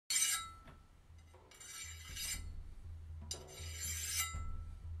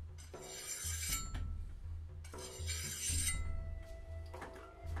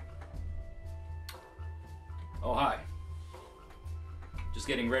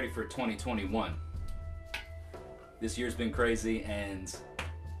getting ready for 2021. This year's been crazy and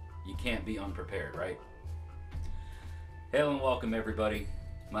you can't be unprepared, right? Hail and welcome everybody.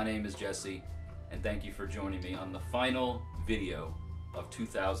 My name is Jesse and thank you for joining me on the final video of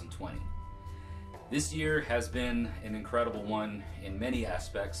 2020. This year has been an incredible one in many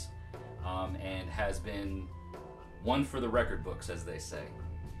aspects and has been one for the record books, as they say.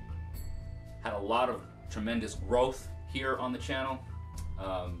 Had a lot of tremendous growth here on the channel.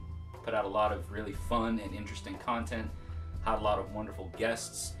 Put out a lot of really fun and interesting content. Had a lot of wonderful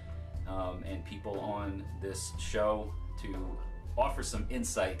guests and people on this show to offer some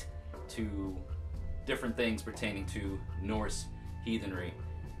insight to different things pertaining to Norse heathenry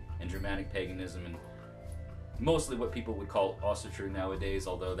and Germanic paganism, and mostly what people would call Asatru nowadays,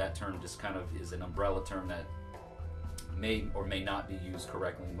 although that term just kind of is an umbrella term that may or may not be used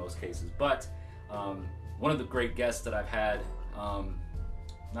correctly in most cases. But one of the great guests that I've had,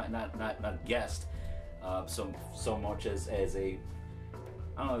 not a guest, so much as a,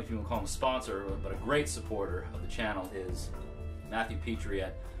 I don't know if you want to call him a sponsor, but a great supporter of the channel is Matthew Petrie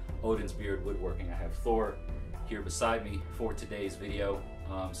at Odin's Beard Woodworking. I have Thor here beside me for today's video.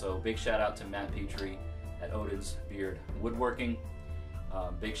 So big shout out to Matt Petrie at Odin's Beard Woodworking.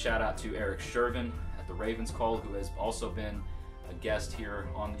 Big shout out to Eric Shervin at the Raven's Call, who has also been a guest here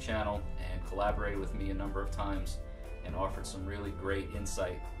on the channel and collaborated with me a number of times and offered some really great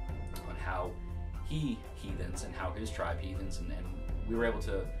insight on how he heathens and how his tribe heathens, and we were able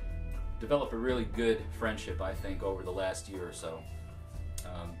to develop a really good friendship, I think, over the last year or so.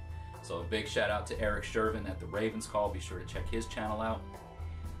 So a big shout out to Eric Shervin at the Raven's Call. Be sure to check his channel out.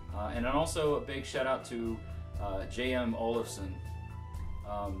 And then also a big shout out to J.M. Olofsson.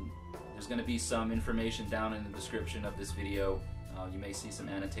 There's going to be some information down in the description of this video. You may see some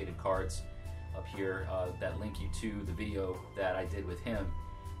annotated cards up here that link you to the video that I did with him.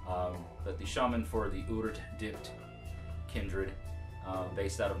 But the shaman for the Urt-Dipt kindred,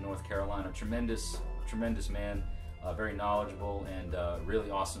 based out of North Carolina. Tremendous man, very knowledgeable, and really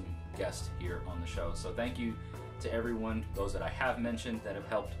awesome guest here on the show. So thank you to everyone, those that I have mentioned that have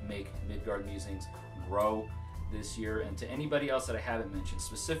helped make Midgard Musings grow this year, and to anybody else that I haven't mentioned,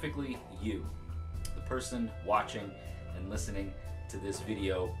 specifically you, the person watching and listening to this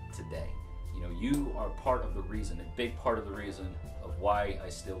video today. You know, you are part of the reason, a big part of the reason of why I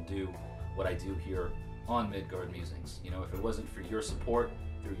still do what I do here on Midgard Musings. You know, if it wasn't for your support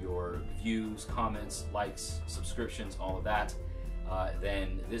through your views, comments, likes, subscriptions, all of that,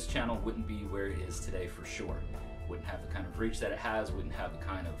 then this channel wouldn't be where it is today for sure. Wouldn't have the kind of reach that it has, wouldn't have the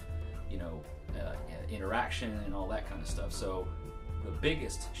kind of, you know, interaction and all that kind of stuff. So the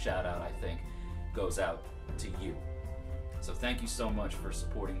biggest shout out, I think, goes out to you. So thank you so much for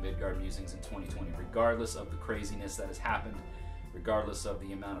supporting Midgard Musings in 2020, regardless of the craziness that has happened, regardless of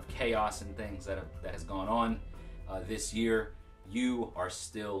the amount of chaos and things that has gone on this year. You are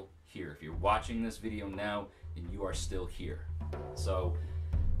still here. If you're watching this video now, then you are still here. So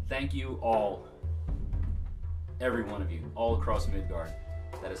thank you all, every one of you, all across Midgard,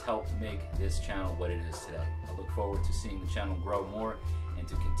 that has helped make this channel what it is today. I look forward to seeing the channel grow more and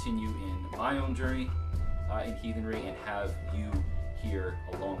to continue in my own journey in heathenry and have you here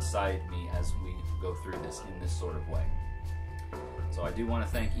alongside me as we go through this in this sort of way. So I do want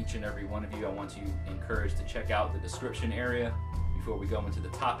to thank each and every one of you. I want to encourage to check out the description area before we go into the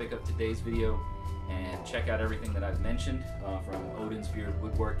topic of today's video, and check out everything that I've mentioned, from Odin's Beard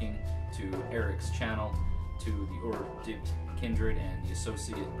Woodworking to Eric's channel to the Urt-Dipt kindred and the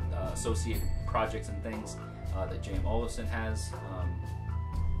associated projects and things that J.M. Olofsson has.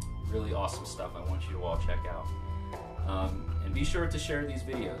 Really awesome stuff I want you to all check out. And be sure to share these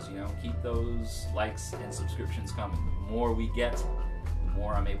videos. You know, keep those likes and subscriptions coming. The more we get, the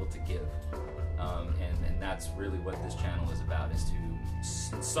more I'm able to give. And that's really what this channel is about, is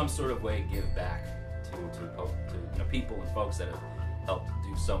to, in some sort of way, give back to you know, people and folks that have helped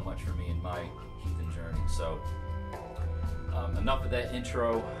do so much for me in my heathen journey. So enough of that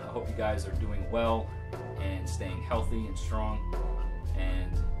intro. I hope you guys are doing well and staying healthy and strong.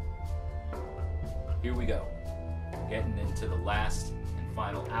 And here we go. We're getting into the last and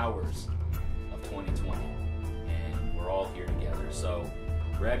final hours of 2020, and we're all here together. So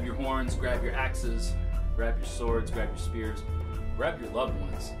grab your horns, grab your axes, grab your swords, grab your spears, grab your loved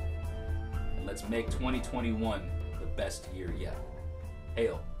ones, and let's make 2021 the best year yet.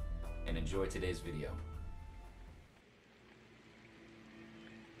 Hail, and enjoy today's video.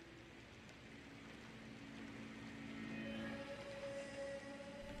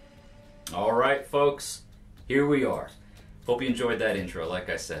 All right, folks, here we are. Hope you enjoyed that intro, like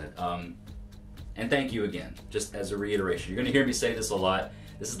I said. And thank you again, just as a reiteration. You're going to hear me say this a lot.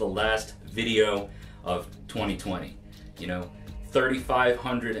 This is the last video of 2020. You know,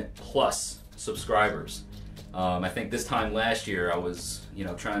 3,500 plus subscribers. I think this time last year I was, you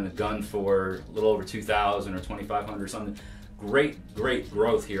know, trying to gun for a little over 2,000 or 2,500 or something. Great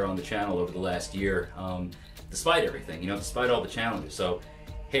growth here on the channel over the last year, despite everything, you know, despite all the challenges. So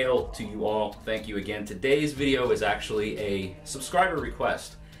hail to you all. Thank you again. Today's video is actually a subscriber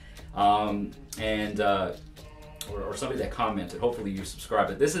request, or somebody that commented. Hopefully you subscribed.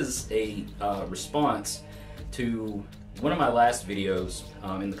 But this is a response to one of my last videos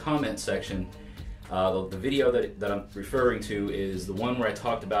in the comment section. The video that I'm referring to is the one where I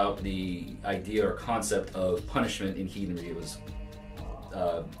talked about the idea or concept of punishment in Heathenry. It was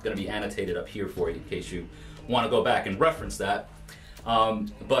going to be annotated up here for you in case you want to go back and reference that.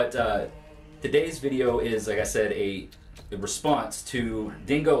 Today's video is, like I said, a response to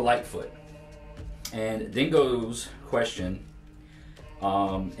Dingo Lightfoot. And Dingo's question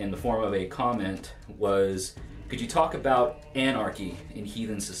in the form of a comment was, could you talk about anarchy in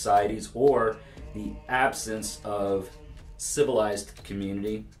heathen societies, or the absence of civilized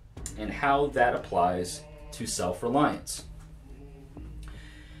community, and how that applies to self-reliance?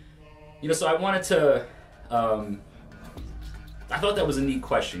 You know, so I wanted to, I thought that was a neat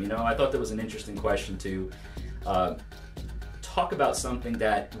question, you know, I thought that was an interesting question to talk about something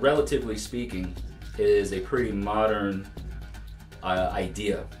that, relatively speaking, is a pretty modern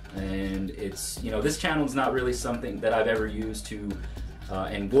idea. And it's, you know, this channel is not really something that I've ever used to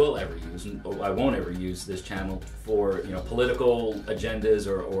and will ever use, I won't ever use this channel for, you know, political agendas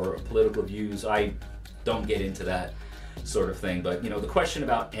or political views. I don't get into that sort of thing. But, you know, the question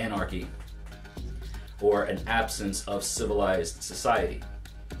about anarchy or an absence of civilized society,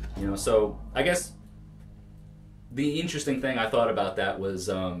 you know, so I guess the interesting thing I thought about that was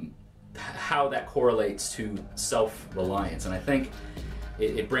how that correlates to self-reliance. And I think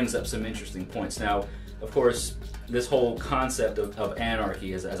it brings up some interesting points. Now, of course, this whole concept of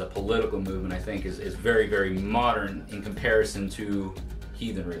anarchy as a political movement, I think, is very modern in comparison to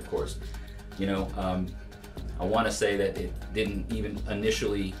heathenry, of course. You know, I want to say that it didn't even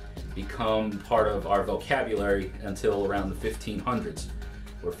initially become part of our vocabulary until around the 1500s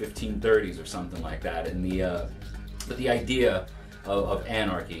or 1530s or something like that. And but the idea of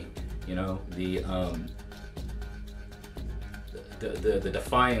anarchy, you know, the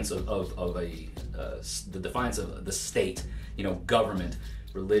defiance the defiance of the state, you know, government,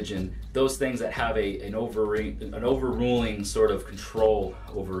 religion, those things that have an overruling sort of control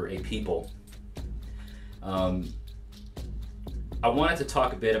over a people. I wanted to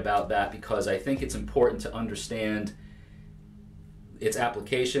talk a bit about that because I think it's important to understand its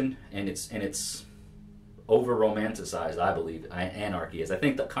application, and it's over-romanticized, I believe, anarchy is. I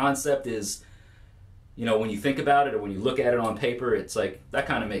think the concept is, you know, when you think about it or when you look at it on paper, it's like, that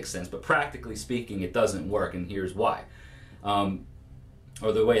kind of makes sense. But practically speaking, it doesn't work, and here's why. Or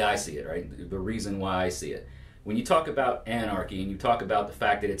the way I see it, right? The reason why I see it. When you talk about anarchy and you talk about the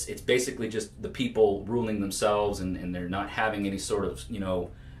fact that it's basically just the people ruling themselves, and they're not having any sort of, you know,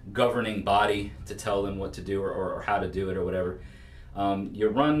 governing body to tell them what to do or how to do it or whatever, you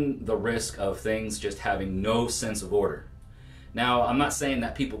run the risk of things just having no sense of order. Now, I'm not saying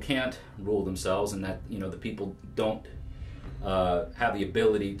that people can't rule themselves and that, you know, the people don't have the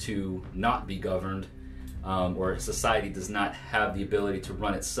ability to not be governed, or society does not have the ability to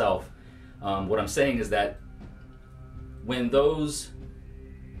run itself. What I'm saying is that when those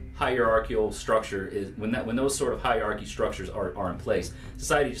hierarchical structure is, when those sort of hierarchy structures are in place,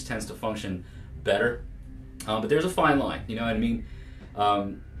 society just tends to function better. But there's a fine line, you know what I mean?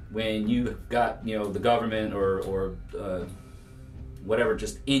 When you got, you know, the government or whatever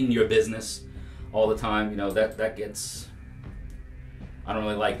just in your business all the time, you know, that gets, I don't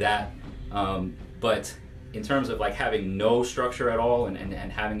really like that. But in terms of like having no structure at all and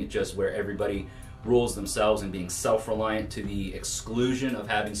having it just where everybody rules themselves and being self-reliant to the exclusion of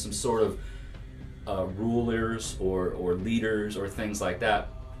having some sort of rulers or leaders or things like that,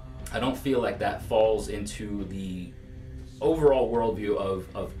 I don't feel like that falls into the overall worldview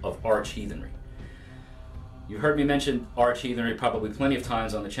of arch heathenry. You've heard me mention arch heathenry probably plenty of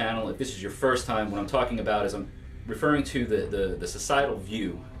times on the channel. If this is your first time, what I'm talking about is I'm referring to the societal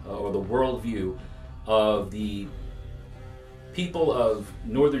view or the worldview of the people of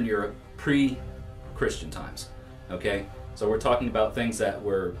Northern Europe pre-Christian times. Okay, so we're talking about things that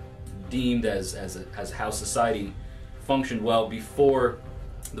were deemed as how society functioned well before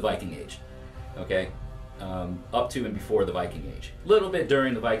the Viking Age. Okay, up to and before the Viking Age. A little bit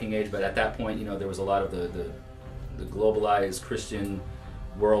during the Viking Age, but at that point, you know, there was a lot of the globalized Christian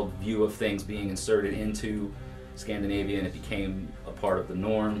world view of things being inserted into Scandinavia, and it became a part of the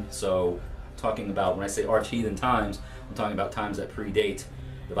norm. So talking about, when I say arch-heathen times, I'm talking about times that predate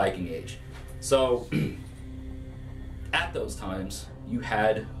the Viking Age. So at those times, you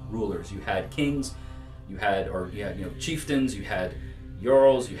had rulers, you had kings, you had chieftains, you had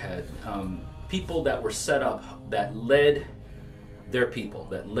jarls, you had people that were set up that led their people,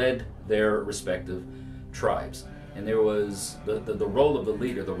 that led their respective tribes. And there was the role of the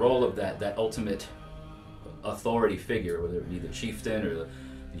leader, the role of that ultimate authority figure, whether it be the chieftain or the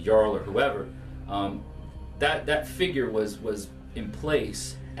jarl or whoever. That figure was in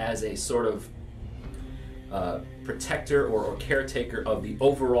place as a sort of protector or caretaker of the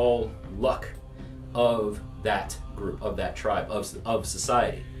overall luck of that group, of that tribe, of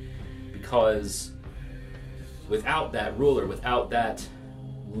society. Because without that ruler, without that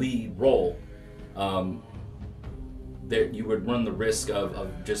lead role, you would run the risk of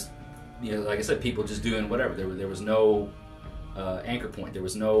just, like I said, people just doing whatever. There was no anchor point. There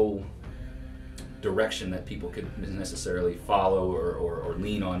was no direction that people could necessarily follow or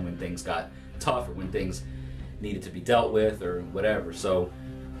lean on when things got tough or when things needed to be dealt with or whatever. So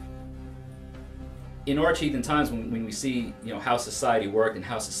in arch-heathen times, when we see how society worked and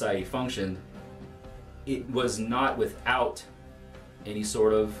how society functioned, it was not without any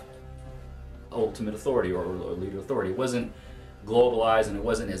sort of ultimate authority or leader authority. It wasn't globalized, and it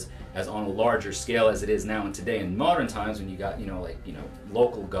wasn't as on a larger scale as it is now and today. In modern times, when you got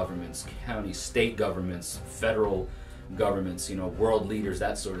local governments, county, state governments, federal governments, world leaders,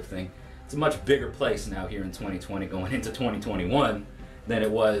 that sort of thing, it's a much bigger place now here in 2020 going into 2021 than it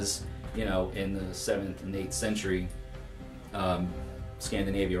was in the 7th and 8th century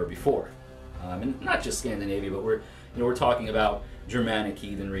Scandinavia or before. And not just Scandinavia, but we're talking about Germanic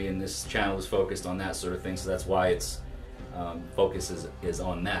heathenry, and this channel is focused on that sort of thing, so that's why its focus is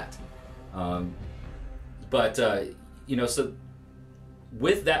on that. So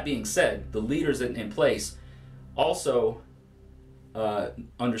with that being said, the leaders in place also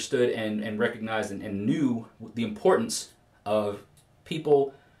understood and recognized and knew the importance of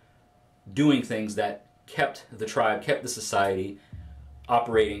people doing things that kept the tribe, kept the society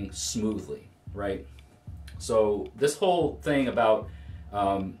operating smoothly, right? So this whole thing about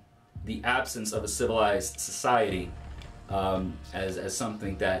the absence of a civilized society as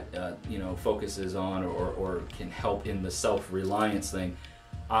something that focuses on or can help in the self-reliance thing,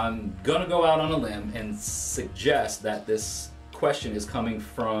 I'm gonna go out on a limb and suggest that this question is coming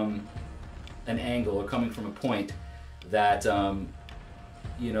from an angle or coming from a point that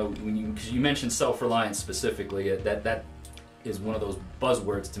because you mentioned self-reliance specifically, that is one of those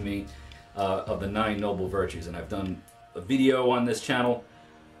buzzwords to me of the 9 noble virtues, and I've done a video on this channel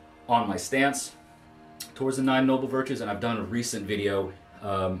on my stance towards the 9 noble virtues, and I've done a recent video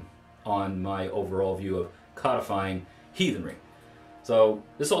on my overall view of codifying heathenry. So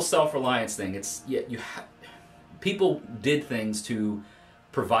this whole self-reliance thing, people did things to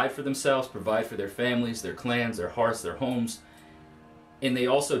provide for themselves, provide for their families, their clans, their hearths, their homes, and they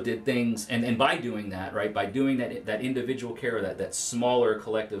also did things, and by doing that, right, by doing that individual care, that smaller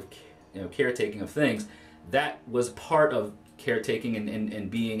collective caretaking of things, that was part of caretaking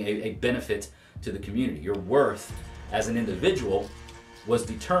and being a benefit to the community. Your worth as an individual was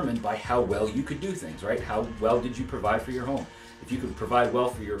determined by how well you could do things, right? How well did you provide for your home? If you could provide well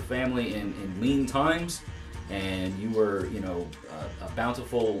for your family in lean times, and you were, a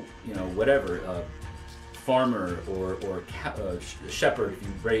bountiful, farmer or shepherd, if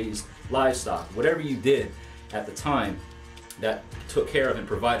you raised livestock, whatever you did at the time that took care of and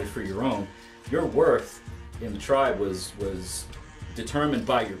provided for your own, your worth in the tribe was determined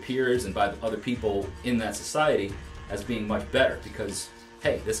by your peers and by the other people in that society as being much better, because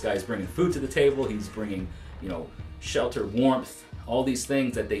hey, this guy's bringing food to the table, he's bringing shelter, warmth, all these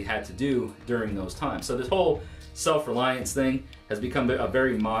things that they had to do during those times. So this whole self-reliance thing has become a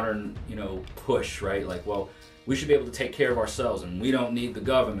very modern push, right? Like, well, we should be able to take care of ourselves, and we don't need the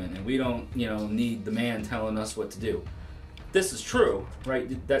government, and we don't need the man telling us what to do. This is true,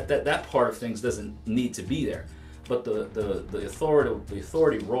 right? That part of things doesn't need to be there, but the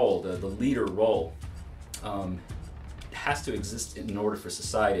authority role, the leader role, has to exist in order for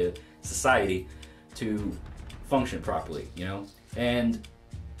society to function properly, and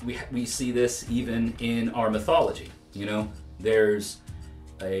we see this even in our mythology. There's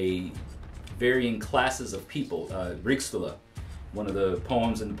a varying classes of people. Ríkstula, one of the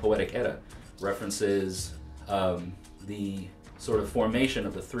poems in the Poetic Edda, references the sort of formation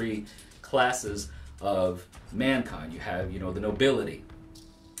of the 3 classes of mankind. You have, the nobility,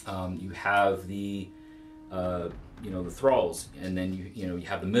 you have the thralls, and then you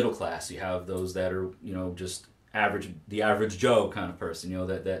have the middle class. You have those that are, just the average Joe kind of person, you know,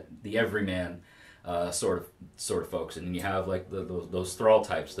 that the everyman sort of folks, and then you have like those thrall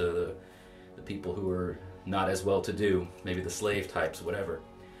types, the people who are not as well to do, maybe the slave types, whatever.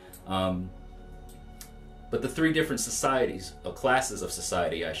 But the three different societies, classes of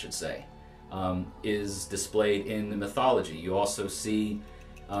society, I should say, is displayed in the mythology. You also see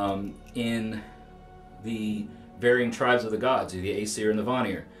in the varying tribes of the gods, the Aesir and the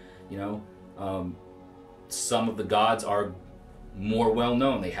Vanir. You know, some of the gods are more well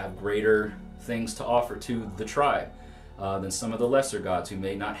known. They have greater things to offer to the tribe than some of the lesser gods who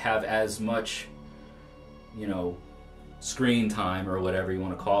may not have as much, you know, screen time or whatever you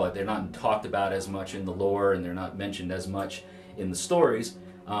want to call it. They're not talked about as much in the lore, and they're not mentioned as much in the stories.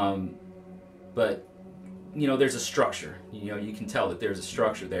 But you know, there's a structure. You know, you can tell that there's a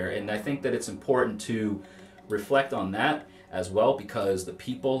structure there, and I think that it's important to reflect on that as well, because the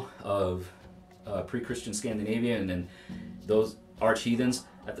people of pre-Christian Scandinavia and then those arch-heathens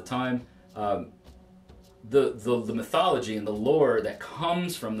at the time, the mythology and the lore that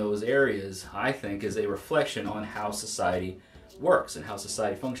comes from those areas, I think, is a reflection on how society works and how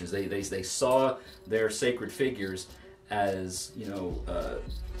society functions. They saw their sacred figures as, you know,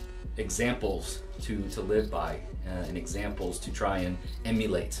 examples to live by, and examples to try and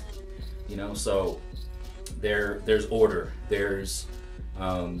emulate. You know, so there's order, there's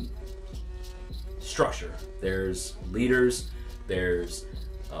structure, there's leaders, there's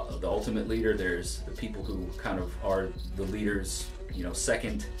the ultimate leader, there's the people who kind of are the leaders, you know,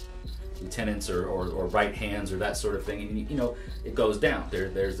 second lieutenants or right hands or that sort of thing, and you know, it goes down.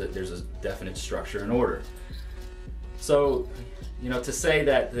 There's a definite structure and order. So, you know, to say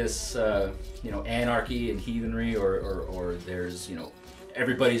that this, you know, anarchy and heathenry, or there's, you know,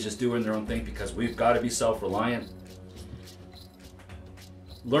 everybody's just doing their own thing because we've got to be self-reliant.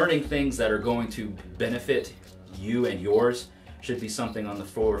 Learning things that are going to benefit you and yours should be something on the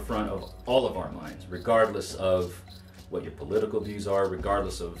forefront of all of our minds, regardless of what your political views are,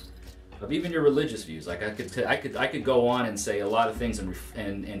 regardless of even your religious views. Like I could go on and say a lot of things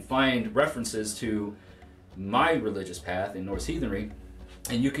and find references to my religious path in Norse heathenry,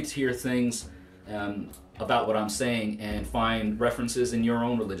 and you could hear things about what I'm saying and find references in your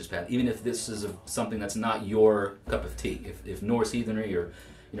own religious path, even if this is something that's not your cup of tea. If Norse heathenry or,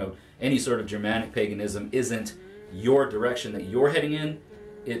 you know, any sort of Germanic paganism isn't your direction that you're heading in,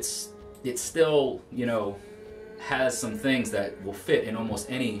 it still, you know, has some things that will fit in almost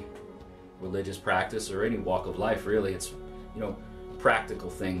any religious practice or any walk of life, really. It's, you know, practical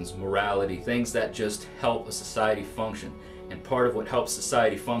things, morality, things that just help a society function. And part of what helps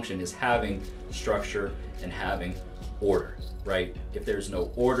society function is having structure and having order, right? If there's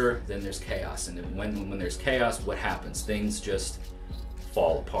no order, then there's chaos. And when there's chaos, what happens? Things just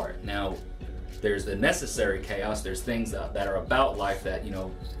fall apart. Now, there's the necessary chaos. There's things that are about life that, you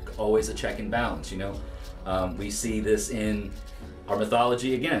know, always a check and balance, you know. We see this in our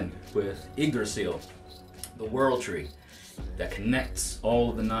mythology again with Yggdrasil, the world tree that connects all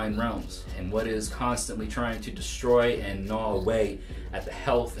of the 9 realms, and what is constantly trying to destroy and gnaw away at the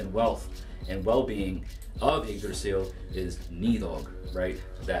health and wealth and well-being of Yggdrasil is Nidhogg, right?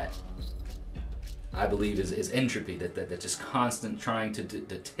 That I believe is entropy, that just constant trying to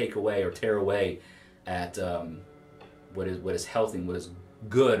take away or tear away at what is healthy and what is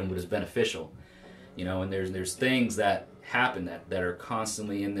good and what is beneficial, you know. And there's things that happen that are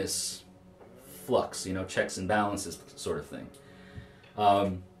constantly in this flux, you know, checks and balances sort of thing.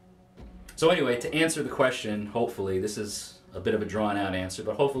 So anyway, to answer the question, hopefully this is a bit of a drawn out answer,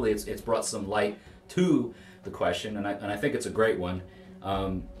 but hopefully it's brought some light to the question, and I think it's a great one.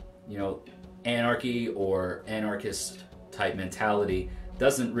 You know, anarchy or anarchist type mentality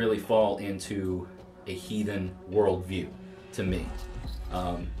doesn't really fall into a heathen worldview to me.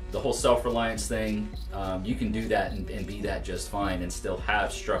 The whole self-reliance thing, you can do that and be that just fine and still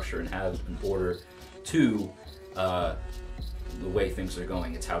have structure and have an order to the way things are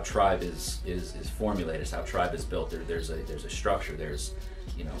going. It's how tribe is formulated. It's how tribe is built. There's a structure. There's,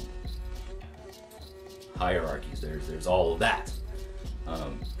 you know, hierarchies. There's all of that.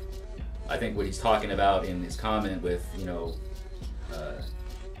 I think what he's talking about in his comment with, you know,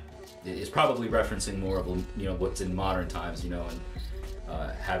 is probably referencing more of, you know, what's in modern times, you know, and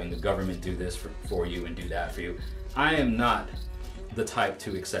having the government do this for you and do that for you. I am not the type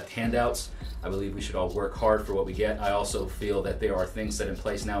to accept handouts. I believe we should all work hard for what we get. I also feel that there are things set in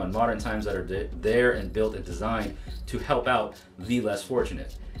place now in modern times that are there and built and designed to help out the less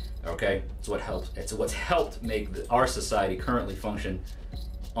fortunate. Okay, it's what helps. It's what's helped make our society currently function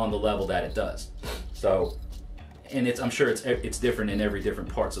on the level that it does. So and I'm sure it's different in every different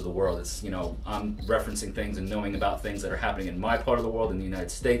parts of the world. It's, you know, I'm referencing things and knowing about things that are happening in my part of the world in the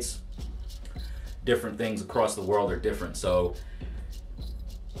United States. Different things across the world are different. So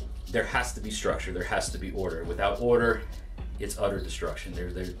there has to be structure. There has to be order. Without order, it's utter destruction.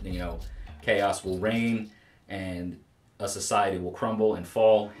 You know, chaos will reign, and a society will crumble and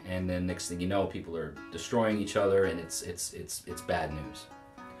fall, and then next thing you know, people are destroying each other, and it's bad news.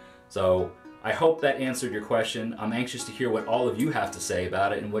 So I hope that answered your question. I'm anxious to hear what all of you have to say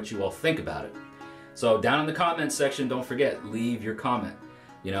about it and what you all think about it. So down in the comments section, don't forget, leave your comment.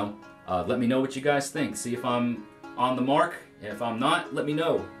 You know, let me know what you guys think. See if I'm on the mark. If I'm not, let me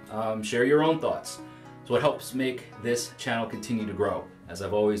know. Share your own thoughts. So it helps make this channel continue to grow. As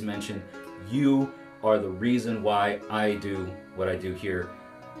I've always mentioned, you are the reason why I do what I do here,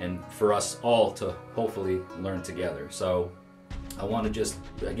 and for us all to hopefully learn together. So I want to just,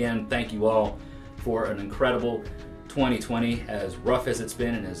 again, thank you all for an incredible 2020, as rough as it's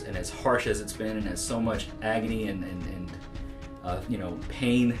been and as harsh as it's been, and as so much agony and you know,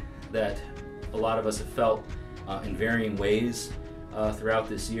 pain that a lot of us have felt in varying ways throughout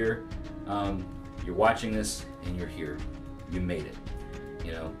this year. You're watching this and you're here. You made it,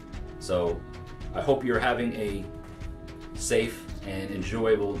 you know. So I hope you're having a safe and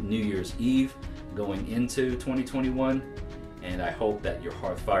enjoyable New Year's Eve going into 2021, and I hope that your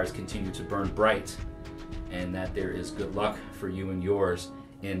hearth fires continue to burn bright, and that there is good luck for you and yours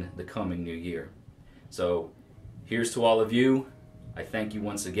in the coming new year. So here's to all of you. I thank you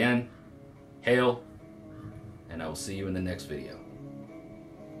once again. Hail, and I will see you in the next video.